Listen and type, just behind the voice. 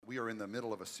We are in the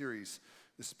middle of a series.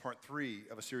 This is part 3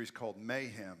 of a series called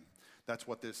Mayhem. That's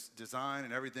what this design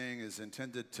and everything is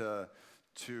intended to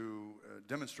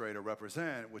demonstrate or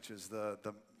represent, which is the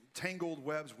tangled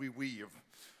webs we weave,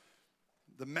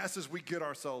 the messes we get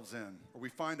ourselves in, or we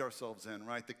find ourselves in,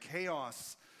 right? The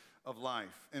chaos of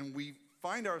life. And we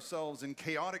find ourselves in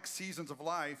chaotic seasons of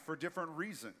life for different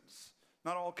reasons.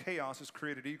 Not all chaos is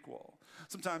created equal.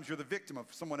 Sometimes you're the victim of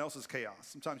someone else's chaos.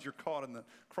 Sometimes you're caught in the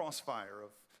crossfire of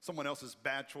someone else's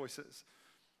bad choices.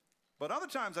 But other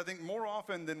times, I think more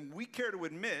often than we care to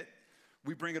admit,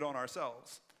 we bring it on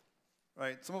ourselves.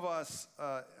 Right? Some of us,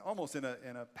 almost in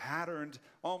a patterned,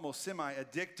 almost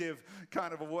semi-addictive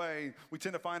kind of a way, we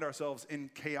tend to find ourselves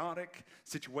in chaotic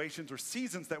situations or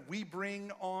seasons that we bring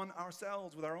on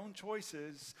ourselves with our own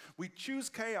choices. We choose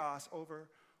chaos over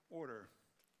order.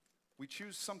 We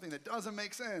choose something that doesn't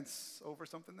make sense over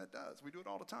something that does. We do it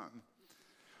all the time.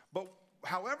 But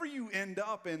however you end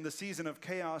up in the season of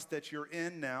chaos that you're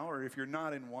in now, or if you're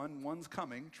not in one, one's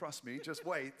coming, trust me, just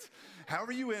wait.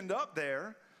 However you end up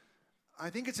there,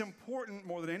 I think it's important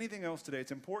more than anything else today,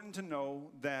 it's important to know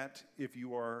that if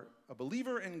you are a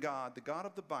believer in God, the God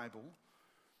of the Bible,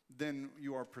 then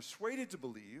you are persuaded to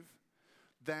believe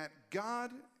that God,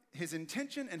 his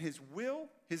intention and his will,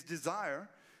 his desire,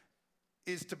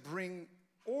 is to bring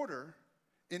order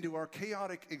into our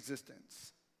chaotic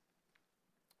existence.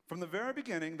 From the very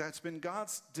beginning, that's been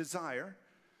God's desire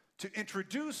to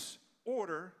introduce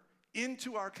order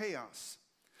into our chaos.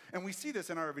 And we see this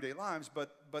in our everyday lives,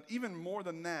 but even more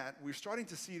than that, we're starting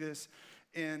to see this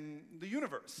in the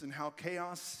universe and how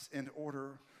chaos and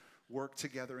order work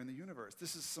together in the universe.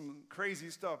 This is some crazy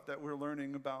stuff that we're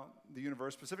learning about the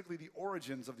universe, specifically the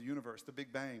origins of the universe, the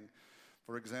Big Bang,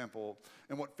 for example.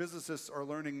 And what physicists are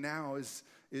learning now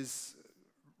is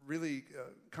really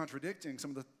contradicting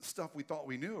some of the stuff we thought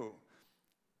we knew.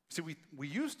 See, we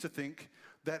used to think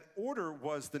that order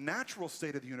was the natural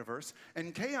state of the universe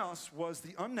and chaos was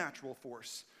the unnatural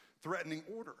force threatening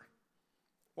order.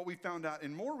 What we found out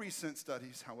in more recent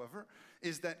studies, however,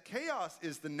 is that chaos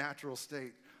is the natural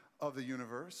state of the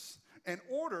universe and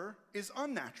order is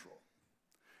unnatural.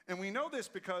 And we know this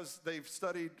because they've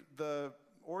studied the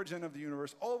origin of the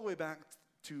universe all the way back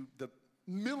to the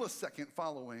millisecond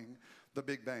following the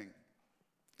Big Bang.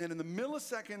 And in the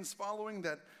milliseconds following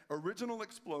that original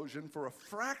explosion, for a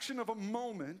fraction of a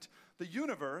moment, the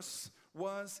universe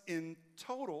was in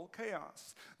total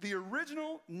chaos. The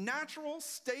original natural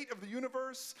state of the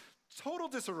universe, total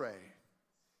disarray.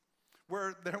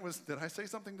 Where there was, did I say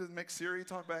something to make Siri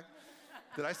talk back?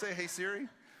 Did I say, hey Siri?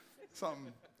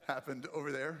 Something happened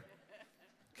over there.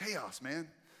 Chaos, man.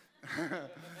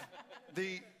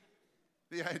 The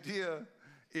idea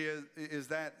is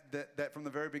that from the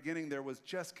very beginning there was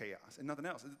just chaos and nothing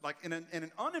else. Like in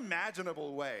an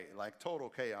unimaginable way, like total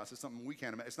chaos is something we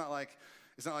can't imagine. It's not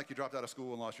like you dropped out of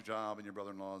school and lost your job and your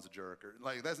brother-in-law is a jerk. Or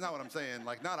like that's not what I'm saying.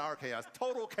 Like not our chaos,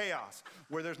 total chaos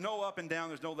where there's no up and down,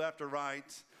 there's no left or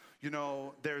right. You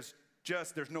know, there's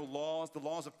no laws. The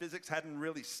laws of physics hadn't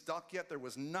really stuck yet. There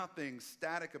was nothing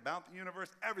static about the universe.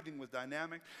 Everything was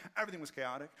dynamic. Everything was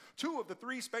chaotic. 2 of the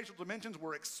 3 spatial dimensions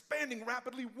were expanding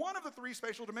rapidly. 1 of the 3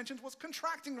 spatial dimensions was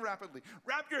contracting rapidly.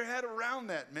 Wrap your head around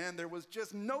that, man. There was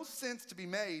just no sense to be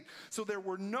made. So there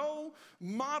were no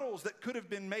models that could have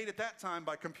been made at that time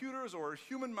by computers or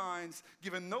human minds.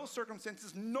 Given those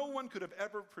circumstances, no one could have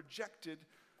ever projected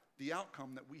the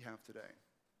outcome that we have today.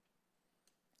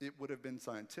 It would have been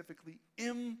scientifically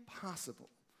impossible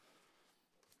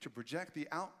to project the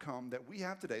outcome that we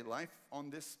have today, life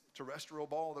on this terrestrial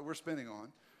ball that we're spinning on,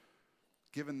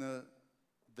 given the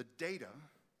data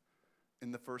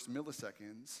in the first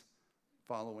milliseconds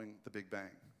following the Big Bang.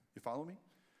 You follow me?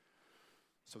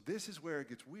 So this is where it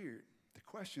gets weird. The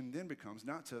question then becomes,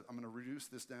 I'm going to reduce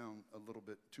this down a little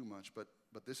bit too much, but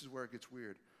this is where it gets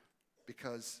weird.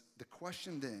 Because the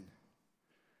question then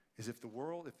is if the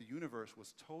universe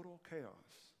was total chaos,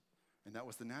 and that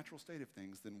was the natural state of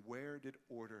things, then where did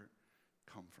order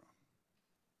come from?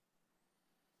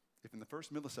 If in the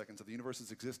first milliseconds of the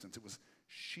universe's existence it was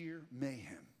sheer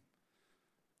mayhem,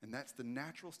 and that's the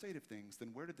natural state of things, then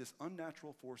where did this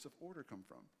unnatural force of order come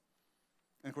from?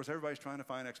 And of course, everybody's trying to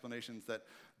find explanations that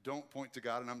don't point to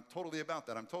God, and I'm totally about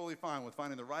that. I'm totally fine with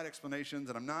finding the right explanations,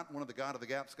 and I'm not one of the God of the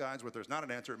Gaps guys where there's not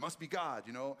an answer. It must be God,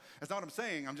 you know. That's not what I'm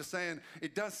saying. I'm just saying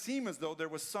it does seem as though there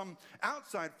was some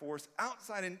outside force,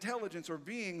 outside intelligence or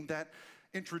being that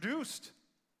introduced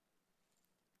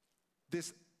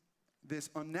this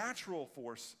unnatural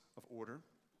force of order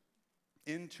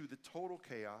into the total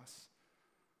chaos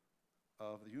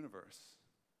of the universe.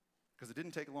 Because it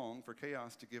didn't take long for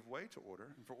chaos to give way to order,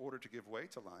 and for order to give way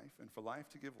to life, and for life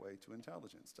to give way to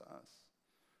intelligence, to us.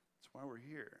 That's why we're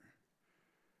here.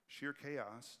 Sheer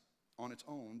chaos on its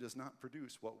own does not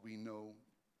produce what we know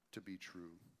to be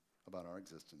true about our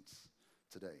existence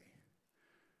today.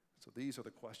 So these are the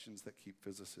questions that keep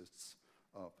physicists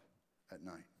up at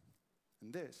night.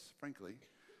 And this, frankly,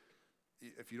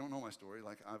 if you don't know my story,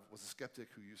 like I was a skeptic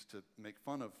who used to make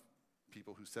fun of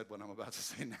people who said what I'm about to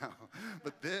say now.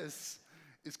 But this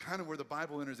is kind of where the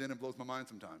Bible enters in and blows my mind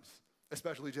sometimes,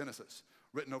 especially Genesis,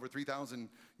 written over 3,000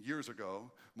 years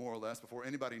ago, more or less, before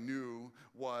anybody knew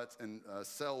what a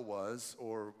cell was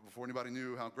or before anybody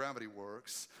knew how gravity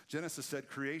works. Genesis said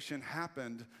creation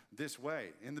happened this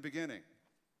way in the beginning.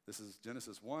 This is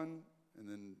Genesis 1 and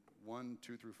then 1,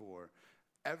 2 through 4.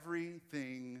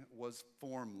 Everything was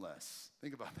formless.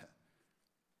 Think about that.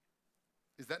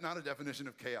 Is that not a definition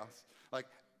of chaos? Like,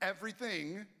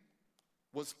 everything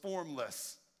was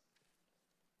formless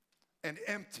and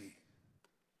empty.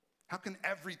 How can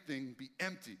everything be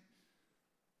empty?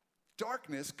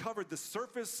 Darkness covered the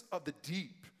surface of the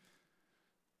deep.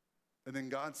 And then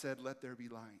God said, "Let there be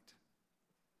light."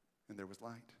 And there was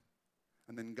light.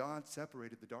 And then God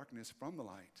separated the darkness from the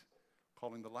light,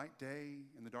 calling the light day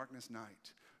and the darkness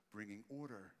night, bringing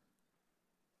order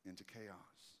into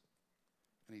chaos.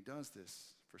 And he does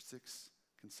this for 6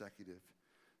 consecutive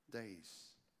days.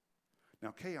 Now,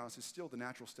 chaos is still the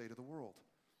natural state of the world.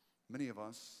 Many of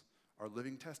us are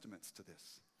living testaments to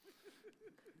this.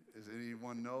 Does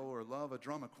anyone know or love a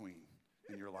drama queen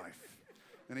in your life?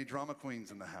 Any drama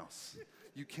queens in the house?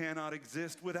 You cannot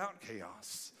exist without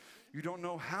chaos. You don't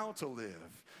know how to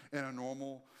live in a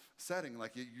normal setting.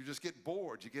 Like you just get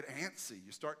bored, you get antsy,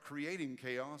 you start creating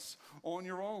chaos on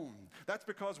your own. That's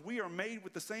because we are made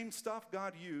with the same stuff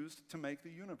God used to make the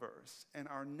universe. And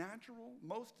our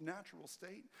most natural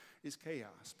state is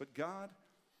chaos. But God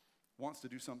wants to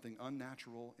do something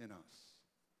unnatural in us.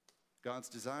 God's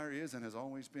desire is and has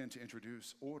always been to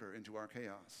introduce order into our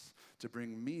chaos, to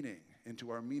bring meaning into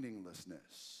our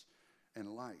meaninglessness,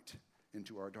 and light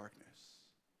into our darkness.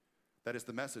 That is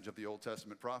the message of the Old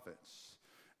Testament prophets.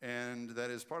 And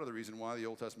that is part of the reason why the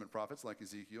Old Testament prophets, like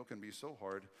Ezekiel, can be so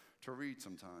hard to read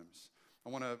sometimes. I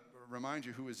want to remind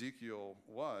you who Ezekiel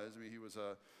was. I mean, he was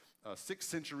a 6th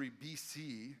century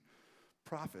BC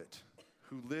prophet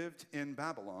who lived in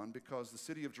Babylon because the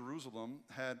city of Jerusalem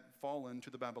had fallen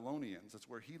to the Babylonians. That's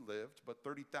where he lived, but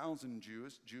 30,000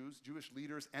 Jewish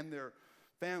leaders and their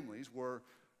families were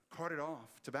carted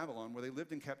off to Babylon, where they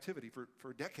lived in captivity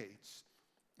for decades.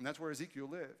 And that's where Ezekiel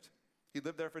lived. He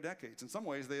lived there for decades. In some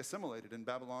ways, they assimilated, and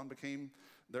Babylon became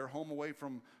their home away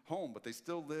from home, but they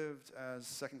still lived as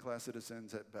second-class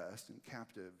citizens at best and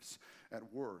captives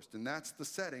at worst. And that's the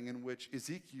setting in which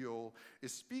Ezekiel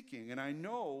is speaking. And I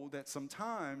know that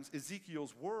sometimes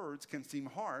Ezekiel's words can seem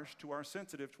harsh to our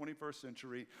sensitive 21st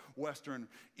century Western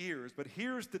ears. But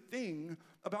here's the thing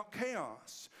about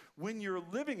chaos. When you're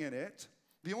living in it,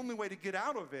 the only way to get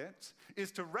out of it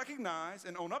is to recognize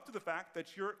and own up to the fact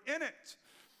that you're in it.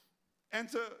 And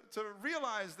to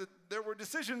realize that there were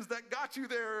decisions that got you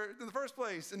there in the first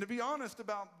place. And to be honest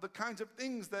about the kinds of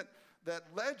things that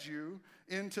led you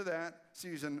into that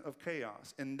season of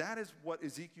chaos. And that is what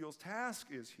Ezekiel's task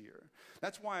is here.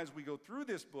 That's why as we go through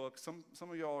this book, some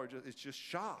of y'all are it's just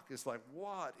shock. It's like,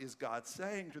 what is God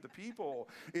saying to the people?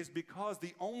 It's because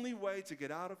the only way to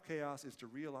get out of chaos is to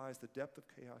realize the depth of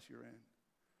chaos you're in.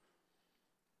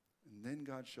 And then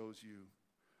God shows you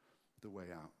the way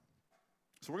out.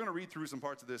 So we're going to read through some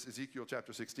parts of this, Ezekiel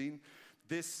chapter 16.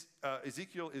 This,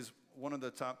 Ezekiel is one of the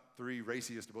top 3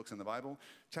 raciest books in the Bible.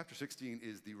 Chapter 16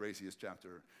 is the raciest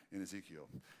chapter in Ezekiel.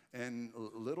 And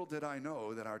little did I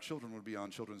know that our children would be on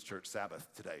Children's Church Sabbath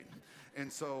today.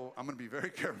 And so I'm going to be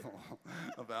very careful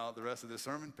about the rest of this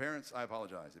sermon. Parents, I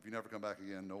apologize. If you never come back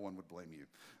again, no one would blame you.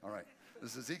 All right.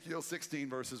 This is Ezekiel 16,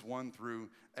 verses 1 through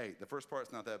 8. The first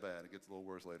part's not that bad. It gets a little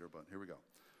worse later, but here we go.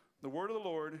 The word of the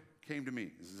Lord came to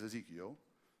me. This is Ezekiel.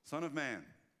 Son of man,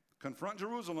 confront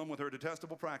Jerusalem with her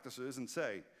detestable practices and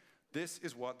say, this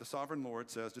is what the sovereign Lord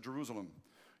says to Jerusalem.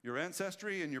 Your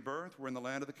ancestry and your birth were in the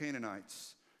land of the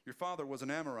Canaanites. Your father was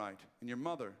an Amorite and your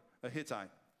mother a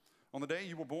Hittite. On the day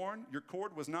you were born, your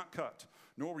cord was not cut,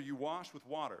 nor were you washed with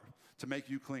water to make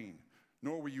you clean,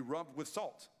 nor were you rubbed with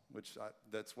salt,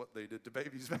 that's what they did to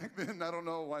babies back then. I don't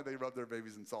know why they rubbed their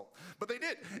babies in salt, but they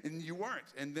did, and you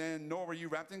weren't. And then nor were you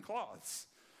wrapped in cloths.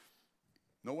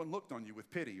 No one looked on you with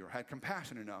pity or had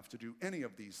compassion enough to do any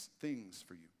of these things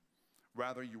for you.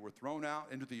 Rather, you were thrown out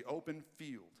into the open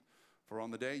field, for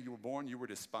on the day you were born, you were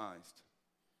despised.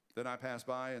 Then I passed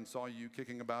by and saw you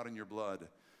kicking about in your blood.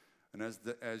 And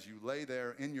as you lay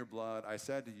there in your blood, I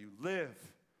said to you, live.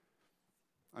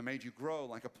 I made you grow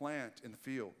like a plant in the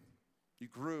field. You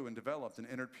grew and developed and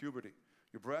entered puberty.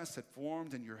 Your breasts had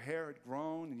formed and your hair had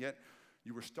grown, and yet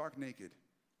you were stark naked.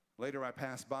 Later I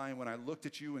passed by, and when I looked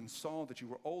at you and saw that you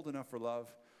were old enough for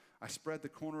love, I spread the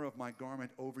corner of my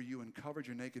garment over you and covered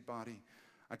your naked body.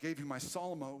 I gave you my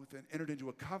solemn oath and entered into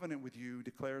a covenant with you,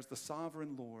 declares the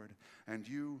sovereign Lord, and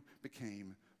you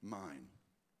became mine.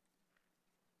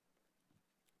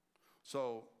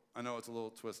 So I know it's a little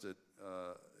twisted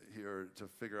here to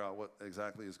figure out what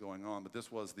exactly is going on, but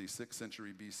this was the 6th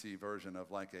century BC version of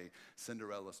like a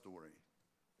Cinderella story,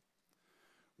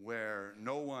 where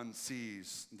no one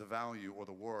sees the value or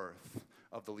the worth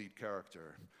of the lead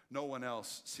character. No one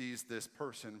else sees this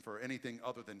person for anything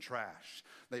other than trash.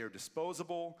 They are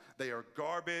disposable, they are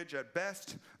garbage at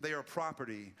best, they are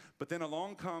property. But then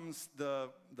along comes the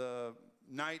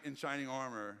knight in shining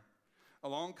armor.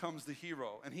 Along comes the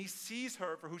hero, and he sees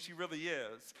her for who she really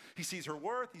is. He sees her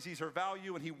worth, he sees her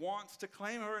value, and he wants to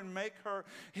claim her and make her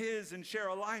his and share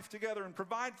a life together and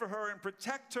provide for her and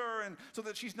protect her, and so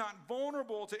that she's not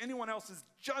vulnerable to anyone else's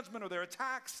judgment or their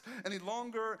attacks any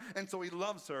longer. And so he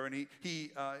loves her, and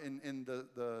he in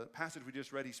the passage we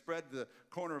just read, he spread the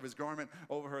corner of his garment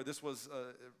over her. This was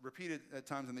repeated at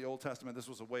times in the Old Testament. This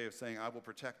was a way of saying, I will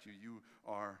protect you. You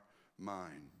are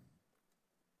mine.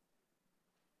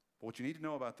 But what you need to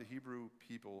know about the Hebrew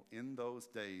people in those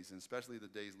days, and especially the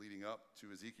days leading up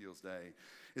to Ezekiel's day,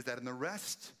 is that in the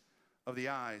rest of the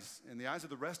eyes, in the eyes of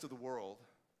the rest of the world,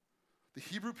 the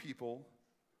Hebrew people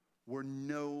were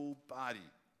nobody.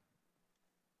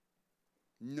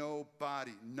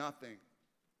 Nobody, nothing.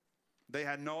 They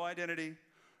had no identity,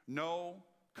 no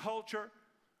culture,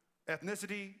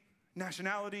 ethnicity,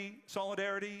 nationality,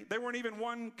 solidarity. They weren't even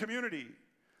one community.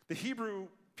 The Hebrew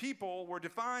people were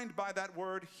defined by that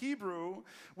word Hebrew,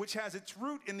 which has its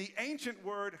root in the ancient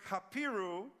word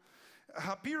hapiru.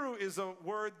 Hapiru is a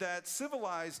word that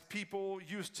civilized people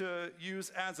used to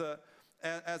use as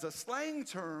a slang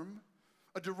term,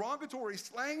 a derogatory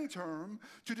slang term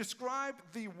to describe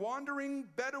the wandering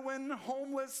Bedouin,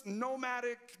 homeless,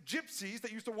 nomadic gypsies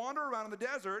that used to wander around in the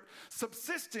desert,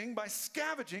 subsisting by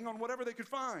scavenging on whatever they could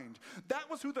find. That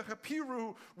was who the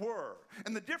Hapiru were.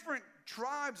 And the different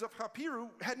tribes of Hapiru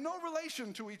had no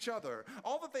relation to each other.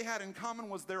 All that they had in common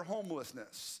was their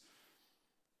homelessness.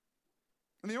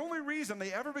 And the only reason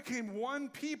they ever became one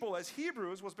people as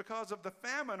Hebrews was because of the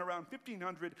famine around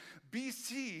 1500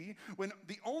 BC, when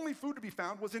the only food to be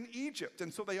found was in Egypt.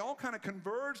 And so they all kind of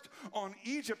converged on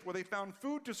Egypt, where they found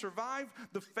food to survive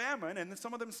the famine, and then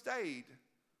some of them stayed.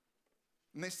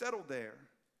 And they settled there.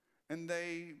 And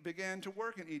they began to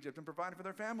work in Egypt and provide for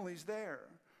their families there.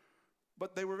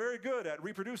 But they were very good at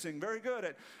reproducing, very good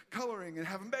at coloring and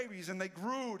having babies, and they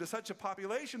grew to such a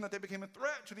population that they became a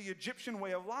threat to the Egyptian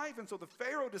way of life. And so the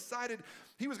Pharaoh decided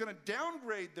he was going to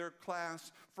downgrade their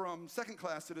class from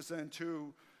second-class citizen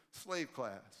to slave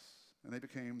class. And they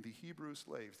became the Hebrew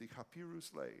slaves, the Hapiru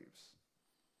slaves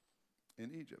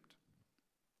in Egypt,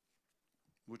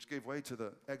 which gave way to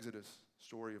the Exodus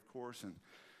story, of course, and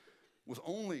was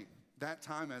only that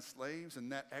time as slaves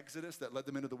and that exodus that led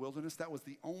them into the wilderness. That was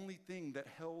the only thing that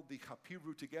held the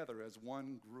Hapiru together as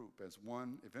one group, as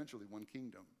one, eventually one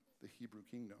kingdom, the Hebrew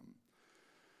kingdom.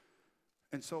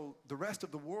 And so the rest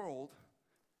of the world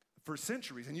for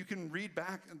centuries, and you can read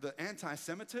back the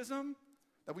anti-Semitism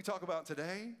that we talk about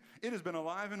today, it has been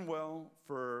alive and well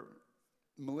for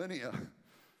millennia,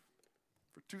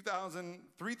 for 2,000,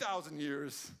 3,000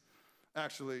 years,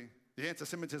 actually. The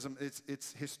anti-Semitism,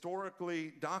 it's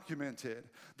historically documented.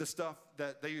 The stuff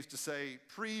that they used to say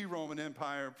pre-Roman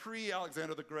Empire,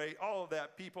 pre-Alexander the Great, all of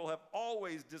that, people have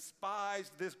always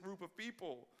despised this group of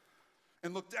people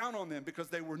and looked down on them because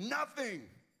they were nothing.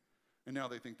 And now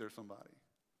they think they're somebody.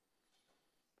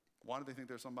 Why do they think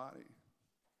they're somebody?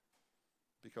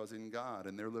 Because in God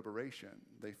and their liberation,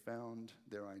 they found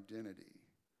their identity.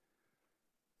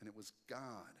 And it was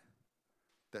God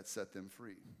that set them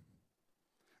free.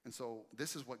 And so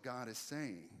this is what God is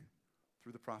saying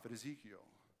through the prophet Ezekiel.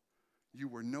 You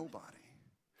were nobody.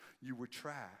 You were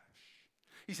trash.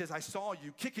 He says, I saw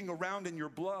you kicking around in your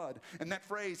blood. And that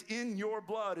phrase, in your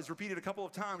blood, is repeated a couple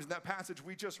of times in that passage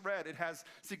we just read. It has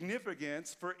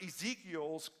significance for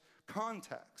Ezekiel's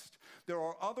context. There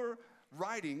are other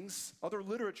writings, other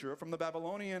literature from the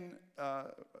Babylonian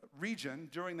region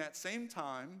during that same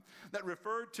time that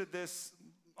referred to this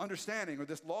understanding or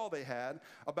this law they had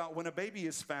about when a baby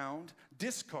is found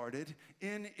discarded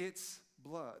in its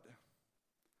blood.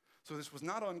 So this was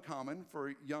not uncommon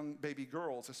for young baby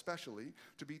girls especially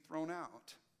to be thrown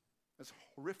out. As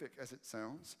horrific as it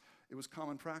sounds, it was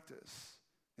common practice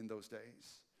in those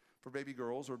days for baby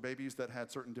girls or babies that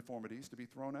had certain deformities to be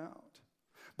thrown out.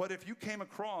 But if you came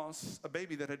across a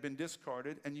baby that had been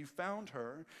discarded and you found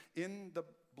her in the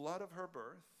blood of her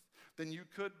birth, then you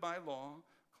could, by law,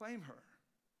 claim her,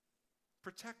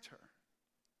 protect her,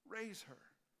 raise her,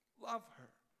 love her,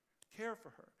 care for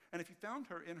her. And if you found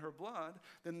her in her blood,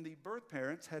 then the birth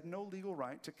parents had no legal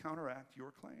right to counteract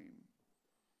your claim.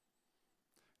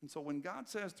 And so when God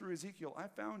says through Ezekiel, I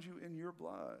found you in your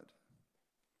blood,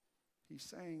 he's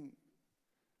saying,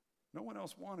 no one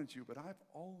else wanted you, but I've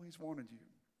always wanted you.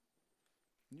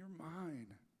 And you're mine.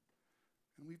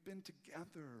 And we've been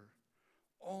together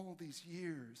all these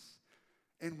years.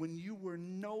 And when you were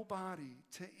nobody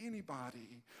to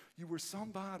anybody, you were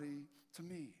somebody to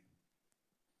me.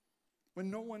 When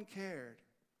no one cared,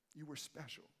 you were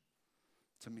special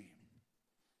to me.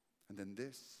 And then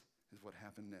this is what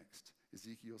happened next.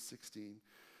 Ezekiel 16.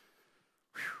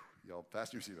 Y'all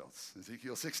fasten your seatbelts.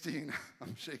 Ezekiel 16,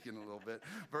 I'm shaking a little bit.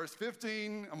 Verse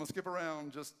 15, I'm going to skip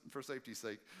around just for safety's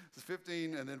sake. It's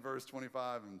 15 and then verse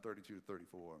 25 and 32 to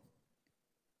 34.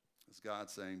 It's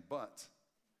God saying, but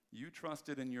you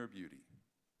trusted in your beauty.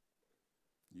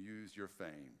 You used your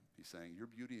fame. He's saying, your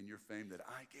beauty and your fame that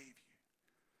I gave you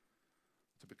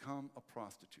to become a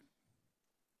prostitute.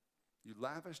 You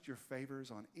lavished your favors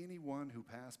on anyone who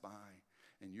passed by,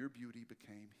 and your beauty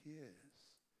became his.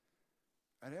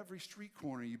 At every street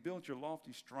corner, you built your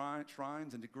lofty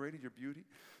shrines and degraded your beauty,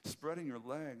 spreading your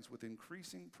legs with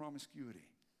increasing promiscuity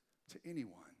to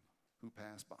anyone who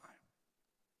passed by.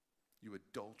 You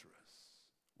adulterous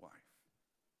wife.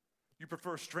 You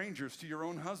prefer strangers to your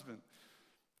own husband.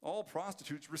 All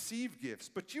prostitutes receive gifts,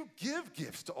 but you give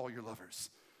gifts to all your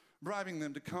lovers, bribing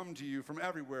them to come to you from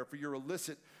everywhere for your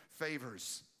illicit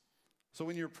favors. So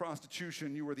in your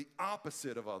prostitution, you were the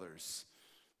opposite of others.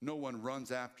 No one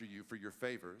runs after you for your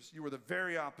favors. You are the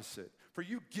very opposite, for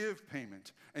you give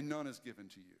payment, and none is given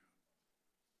to you.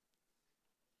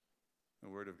 The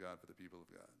word of God for the people of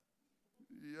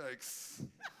God. Yikes.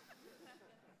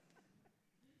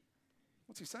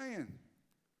 What's he saying?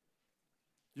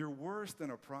 You're worse than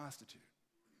a prostitute.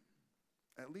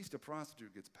 At least a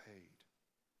prostitute gets paid.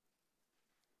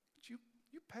 But you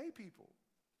pay people.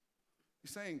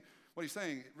 What he's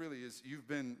saying really is you've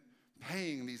been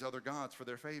paying these other gods for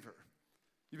their favor.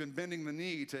 You've been bending the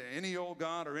knee to any old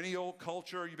god or any old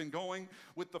culture. You've been going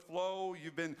with the flow.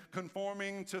 You've been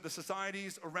conforming to the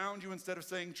societies around you instead of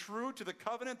staying true to the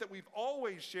covenant that we've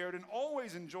always shared and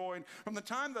always enjoyed from the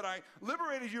time that I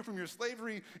liberated you from your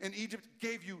slavery in Egypt,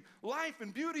 gave you life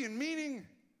and beauty and meaning.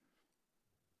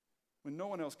 When no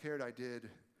one else cared, I did,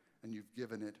 and you've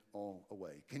given it all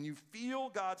away. Can you feel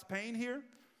God's pain here?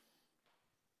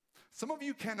 Some of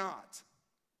you cannot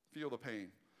feel the pain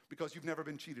because you've never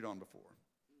been cheated on before.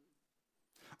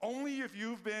 Only if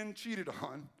you've been cheated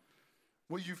on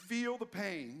will you feel the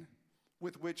pain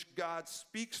with which God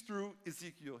speaks through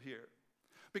Ezekiel here.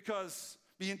 Because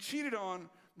being cheated on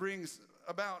brings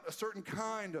about a certain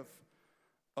kind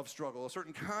of struggle, a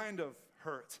certain kind of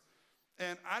hurt.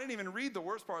 And I didn't even read the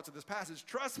worst parts of this passage.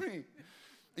 Trust me.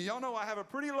 Y'all know I have a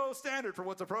pretty low standard for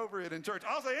what's appropriate in church.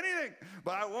 I'll say anything,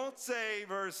 but I won't say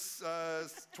verse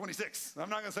 26. I'm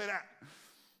not going to say that.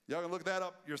 Y'all can look that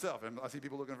up yourself. And I see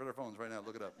people looking for their phones right now.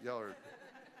 Look it up. Y'all are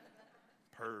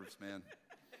pervs, man.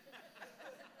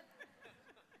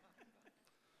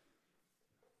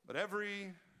 But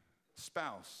every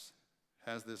spouse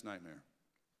has this nightmare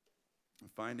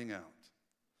of finding out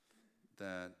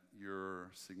that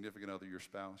your significant other, your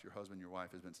spouse, your husband, your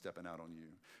wife has been stepping out on you,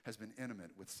 has been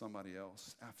intimate with somebody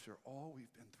else after all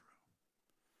we've been through,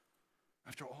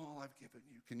 after all I've given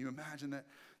you. Can you imagine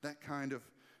that kind of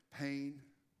pain?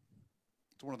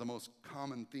 It's one of the most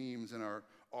common themes in our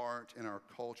art, in our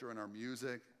culture, in our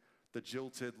music, the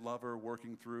jilted lover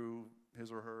working through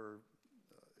his or her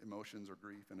emotions or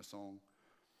grief in a song.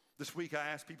 This week I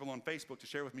asked people on Facebook to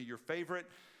share with me your favorite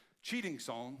cheating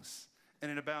songs. And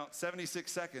in about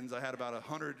 76 seconds, I had about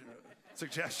 100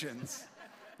 suggestions,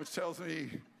 which tells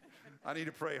me I need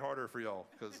to pray harder for y'all,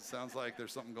 because it sounds like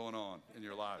there's something going on in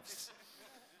your lives.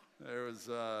 There was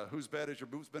Whose Bed Has Your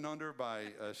Boots Been Under by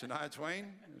Shania Twain,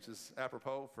 which is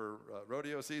apropos for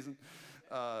rodeo season.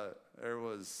 There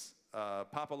was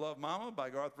Papa Love Mama by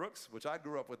Garth Brooks, which I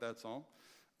grew up with that song,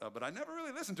 but I never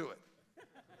really listened to it.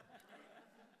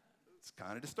 It's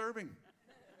kind of disturbing.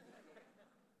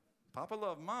 Papa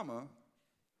loved Mama,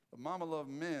 but Mama loved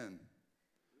men.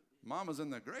 Mama's in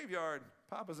the graveyard,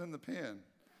 Papa's in the pen.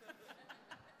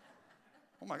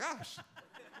 Oh my gosh.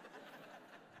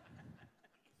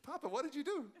 Papa, what did you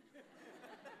do?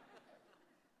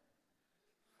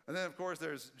 And then, of course,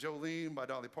 there's Jolene by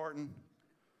Dolly Parton.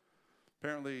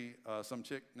 Apparently, some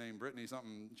chick named Brittany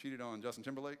something cheated on Justin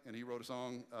Timberlake, and he wrote a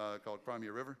song called Cry Me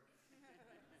a River.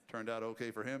 Turned out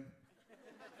okay for him.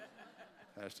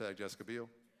 Hashtag Jessica Biel.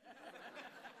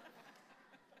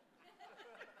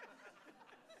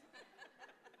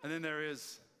 And then there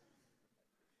is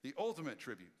the ultimate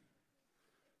tribute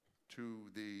to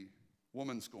the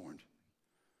woman scorned,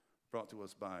 brought to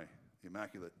us by the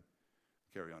immaculate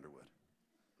Carrie Underwood.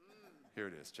 Here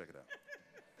it is. Check it out.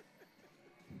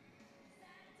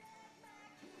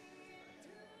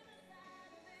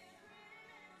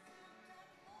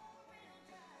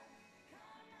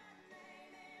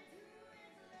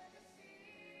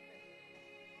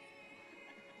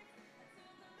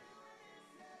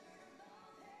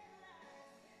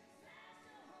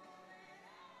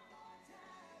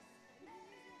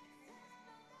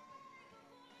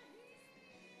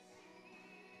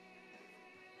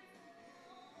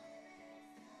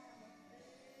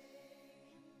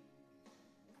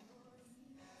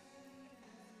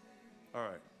 All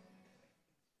right.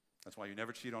 That's why you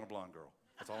never cheat on a blonde girl.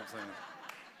 That's all I'm saying.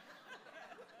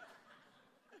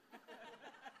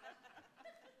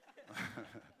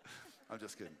 I'm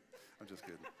just kidding. I'm just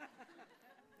kidding.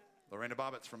 Lorena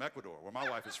Bobbitt's from Ecuador, where my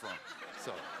wife is from.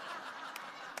 So,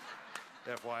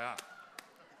 FYI.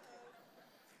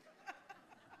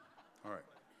 All right.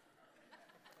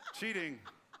 Cheating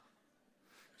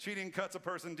cuts a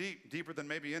person deep, deeper than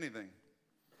maybe anything.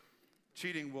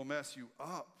 Cheating will mess you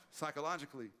up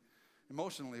psychologically,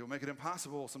 emotionally. It will make it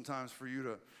impossible sometimes for you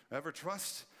to ever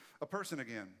trust a person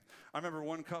again. I remember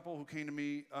one couple who came to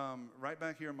me right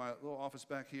back here in my little office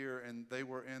back here, and they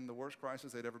were in the worst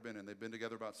crisis they'd ever been in. They'd been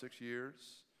together about 6 years,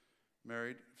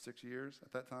 married 6 years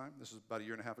at that time. This was about a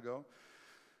year and a half ago.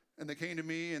 And they came to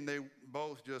me, and they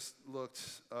both just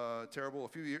looked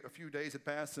terrible. A few days had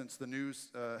passed since the news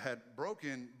had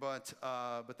broken, but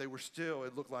they were still,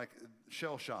 it looked like,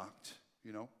 shell-shocked,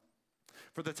 you know.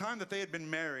 For the time that they had been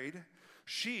married,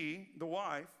 she, the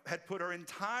wife, had put her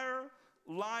entire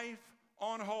life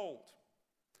on hold.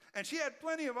 And she had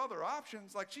plenty of other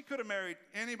options. Like, she could have married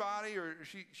anybody, or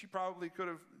she probably could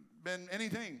have been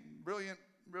anything. Brilliant,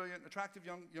 attractive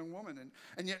young woman.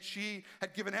 And yet she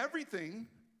had given everything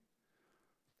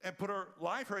and put her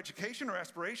life, her education, her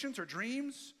aspirations, her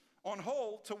dreams on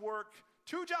hold to work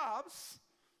 2 jobs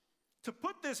to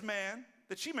put this man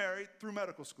that she married through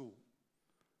medical school.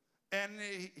 And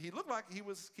he looked like he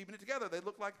was keeping it together. They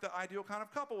looked like the ideal kind of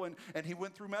couple. And he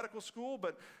went through medical school,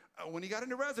 but when he got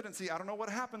into residency, I don't know what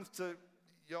happens to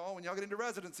y'all when y'all get into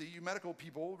residency, you medical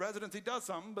people. Residency does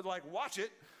something, but like, watch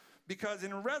it. Because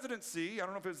in residency, I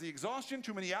don't know if it was the exhaustion,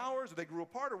 too many hours, or they grew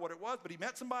apart or what it was, but he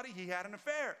met somebody, he had an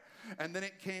affair. And then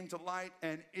it came to light,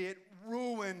 and it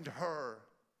ruined her.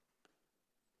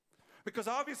 Because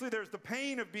obviously there's the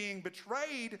pain of being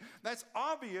betrayed, that's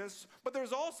obvious, but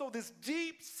there's also this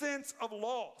deep sense of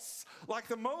loss. Like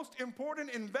the most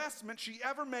important investment she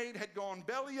ever made had gone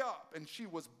belly up, and she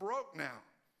was broke now.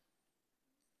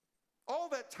 All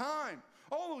that time,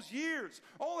 all those years,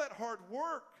 all that hard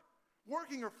work,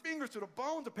 working her fingers to the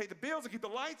bone to pay the bills and keep the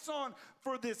lights on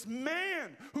for this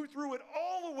man who threw it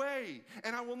all away.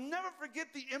 And I will never forget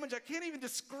the image. I can't even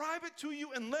describe it to you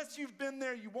unless you've been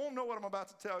there. You won't know what I'm about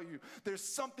to tell you. There's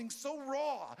something so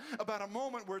raw about a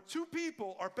moment where 2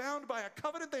 people are bound by a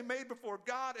covenant they made before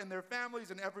God and their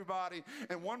families and everybody.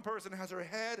 And one person has her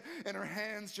head and her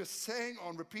hands just saying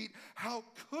on repeat, how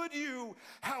could you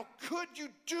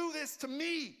do this to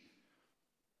me?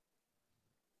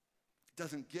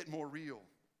 Doesn't get more real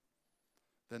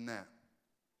than that.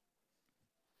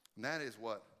 And that is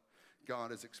what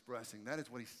God is expressing. That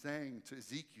is what he's saying to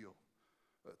Ezekiel,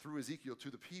 through Ezekiel to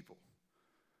the people.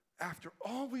 After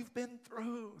all we've been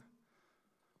through,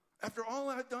 after all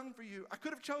I've done for you, I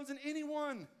could have chosen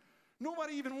anyone.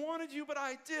 Nobody even wanted you, but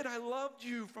I did. I loved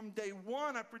you from day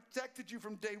one. I protected you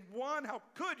from day one. How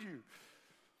could you?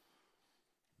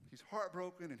 He's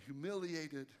heartbroken and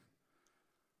humiliated.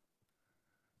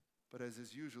 But as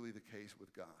is usually the case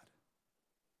with God,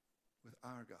 with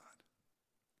our God,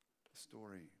 the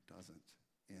story doesn't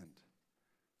end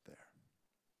there.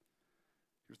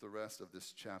 Here's the rest of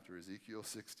this chapter, Ezekiel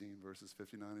 16, verses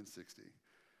 59 and 60,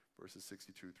 verses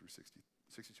 62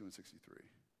 and 63.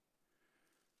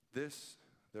 This,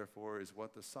 therefore, is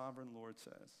what the sovereign Lord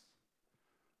says.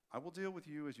 I will deal with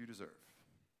you as you deserve,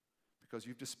 because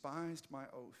you've despised my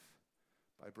oath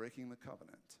by breaking the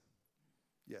covenant.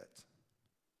 Yet,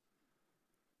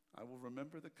 I will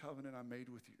remember the covenant I made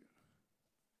with you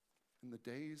in the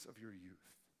days of your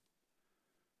youth,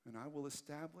 and I will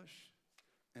establish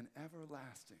an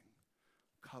everlasting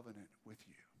covenant with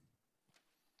you.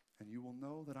 And you will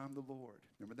know that I'm the Lord.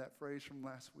 Remember that phrase from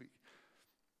last week?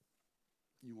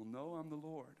 You will know I'm the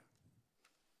Lord.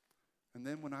 And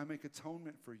then when I make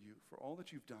atonement for you, for all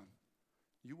that you've done,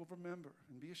 you will remember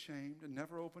and be ashamed and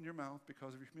never open your mouth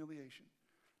because of your humiliation,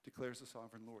 declares the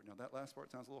sovereign Lord. Now that last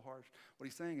part sounds a little harsh. What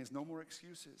he's saying is no more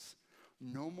excuses,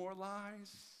 no more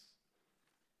lies,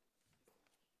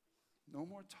 no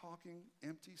more talking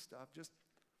empty stuff. Just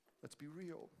let's be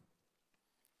real.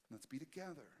 Let's be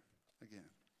together again.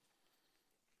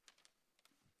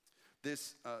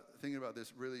 This, thinking about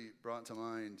this really brought to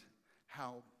mind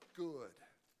how good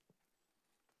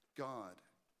God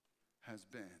has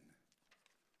been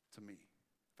to me.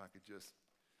 If I could just,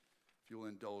 if you'll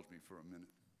indulge me for a minute.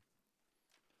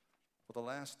 For the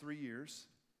last 3 years,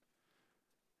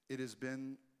 it has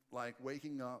been like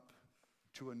waking up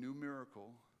to a new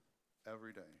miracle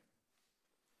every day.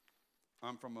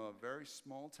 I'm from a very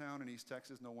small town in East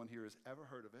Texas. No one here has ever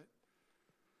heard of it.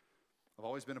 I've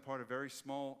always been a part of very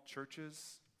small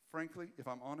churches. Frankly, if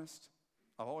I'm honest,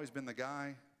 I've always been the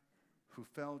guy who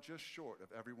fell just short of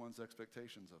everyone's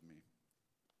expectations of me.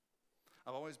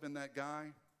 I've always been that guy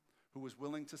who was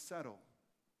willing to settle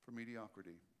for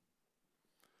mediocrity.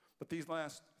 But these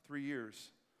last 3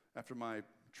 years, after my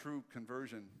true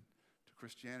conversion to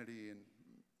Christianity and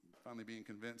finally being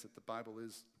convinced that the Bible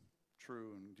is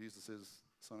true and Jesus is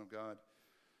the Son of God,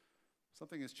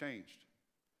 something has changed.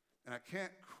 And I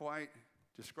can't quite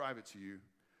describe it to you.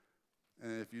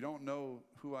 And if you don't know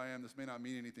who I am, this may not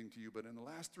mean anything to you, but in the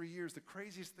last 3 years, the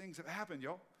craziest things have happened,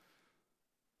 y'all.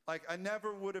 Like, I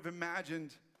never would have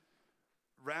imagined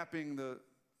rapping the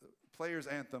Players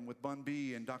Anthem with Bun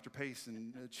B and Dr. Pace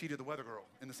and Cheetah the Weather Girl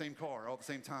in the same car all at the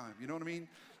same time. You know what I mean?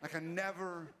 Like, I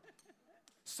never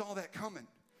saw that coming.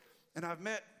 And I've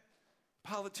met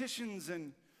politicians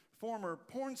and former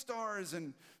porn stars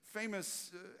and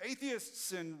famous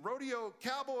atheists and rodeo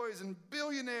cowboys and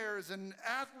billionaires and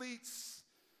athletes.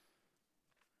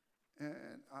 And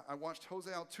I watched Jose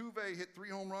Altuve hit 3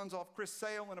 home runs off Chris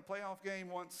Sale in a playoff game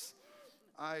once.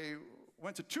 I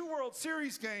went to 2 World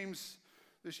Series games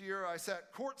this year. I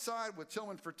sat courtside with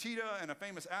Tillman Fertitta and a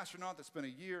famous astronaut that spent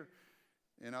a year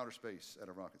in outer space at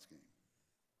a Rockets game.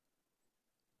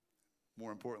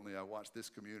 More importantly, I watched this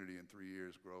community in 3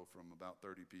 years grow from about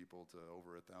 30 people to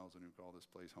over 1,000 who call this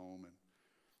place home. And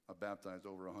I baptized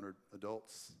over 100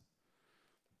 adults,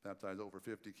 baptized over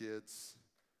 50 kids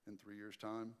in 3 years'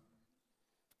 time.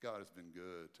 God has been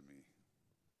good to me.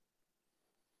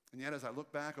 And yet, as I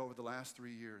look back over the last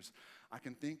 3 years, I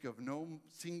can think of no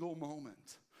single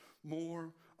moment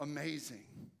more amazing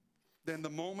than the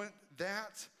moment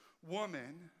that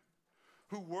woman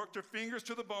who worked her fingers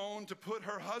to the bone to put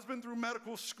her husband through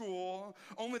medical school,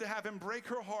 only to have him break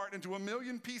her heart into a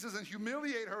million pieces and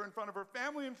humiliate her in front of her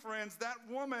family and friends, that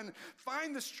woman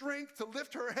find the strength to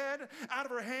lift her head out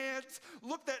of her hands,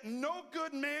 look that no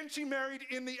good man she married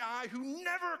in the eye who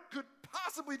never could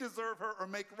possibly deserve her or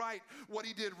make right what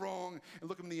he did wrong, and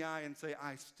look him in the eye and say,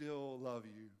 I still love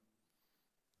you.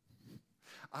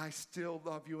 I still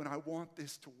love you, and I want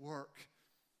this to work.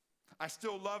 I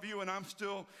still love you, and I'm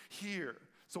still here.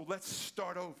 So let's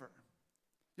start over.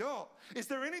 Y'all, is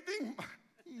there anything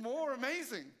more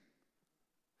amazing?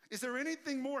 Is there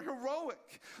anything more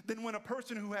heroic than when a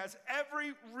person who has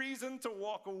every reason to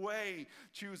walk away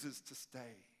chooses to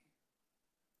stay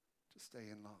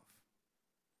in love,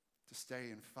 to stay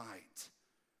and fight,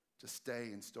 to stay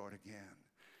and start again?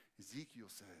 Ezekiel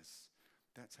says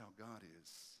that's how God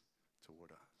is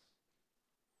toward us.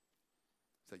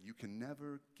 That you can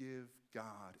never give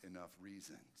God enough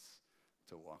reasons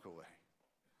to walk away.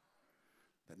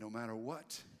 That no matter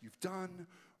what you've done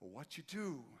or what you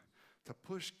do to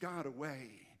push God away,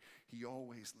 he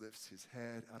always lifts his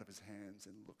head out of his hands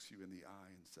and looks you in the eye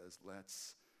and says,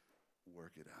 let's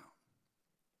work it out.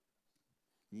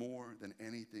 More than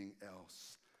anything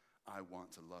else, I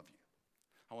want to love you.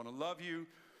 I want to love you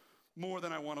more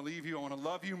than I want to leave you. I want to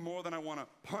love you more than I want to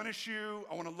punish you.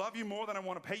 I want to love you more than I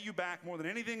want to pay you back. More than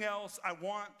anything else, I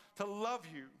want to love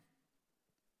you.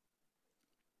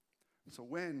 So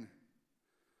when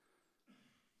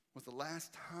was the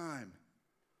last time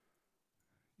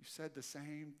you said the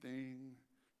same thing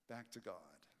back to God?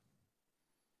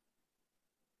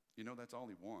 You know, that's all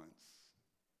he wants.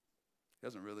 He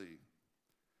doesn't really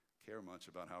care much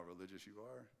about how religious you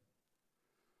are.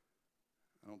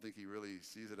 I don't think he really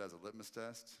sees it as a litmus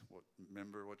test,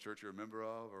 what church you're a member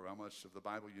of, or how much of the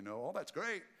Bible you know. All that's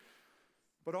great.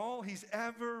 But all he's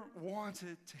ever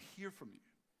wanted to hear from you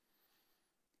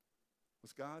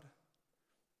was, God,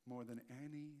 more than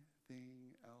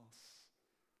anything else,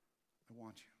 I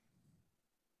want you.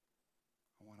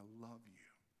 I want to love you.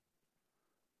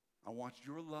 I want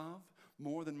your love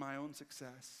more than my own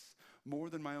success, more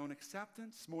than my own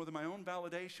acceptance, more than my own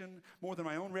validation, more than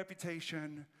my own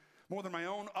reputation, more than my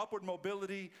own upward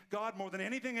mobility. God, more than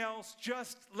anything else,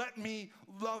 just let me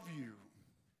love you.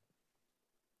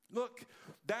 Look,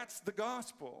 that's the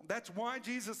gospel. That's why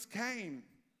Jesus came,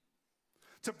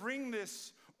 to bring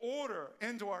this order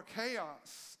into our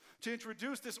chaos, to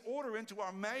introduce this order into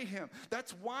our mayhem.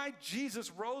 That's why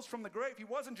Jesus rose from the grave. He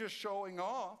wasn't just showing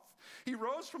off. He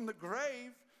rose from the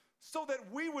grave so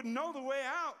that we would know the way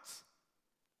out.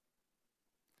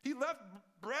 He left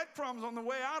breadcrumbs on the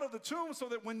way out of the tomb so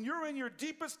that when you're in your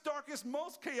deepest, darkest,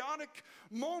 most chaotic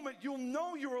moment, you'll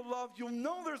know you are loved, you'll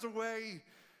know there's a way,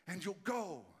 and you'll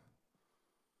go.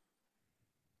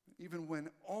 Even when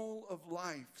all of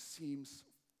life seems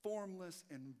formless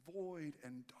and void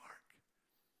and dark,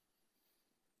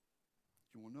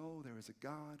 you will know there is a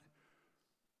God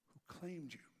who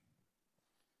claimed you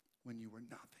when you were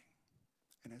nothing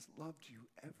and has loved you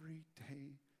every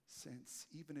day since,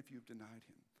 even if you've denied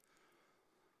him,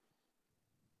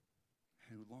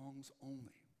 and who longs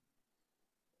only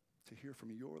to hear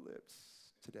from your lips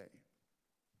today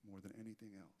more than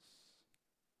anything else.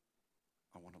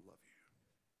 I want to love you.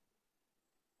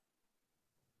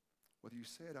 Whether you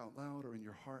say it out loud or in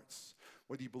your hearts,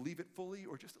 whether you believe it fully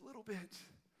or just a little bit,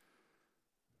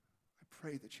 I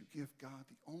pray that you give God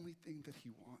the only thing that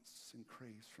he wants and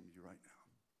craves from you right now.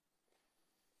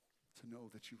 To know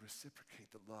that you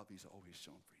reciprocate the love he's always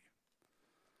shown for you.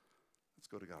 Let's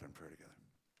go to God in prayer together.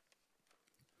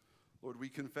 Lord, we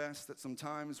confess that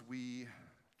sometimes we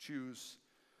choose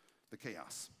the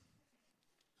chaos.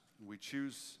 We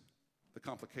choose the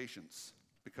complications,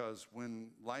 because when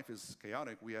life is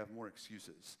chaotic, we have more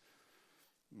excuses.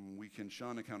 We can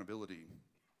shun accountability.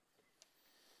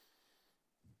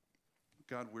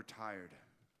 God, we're tired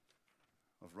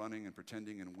of running and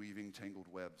pretending and weaving tangled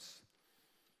webs.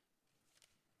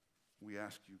 We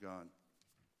ask you, God,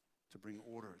 to bring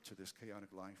order to this chaotic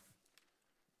life,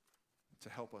 to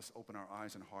help us open our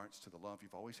eyes and hearts to the love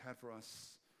you've always had for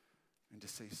us, and to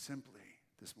say simply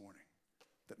this morning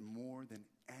that more than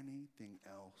anything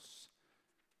else,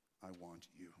 I want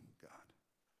you, God.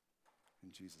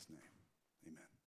 In Jesus' name, amen.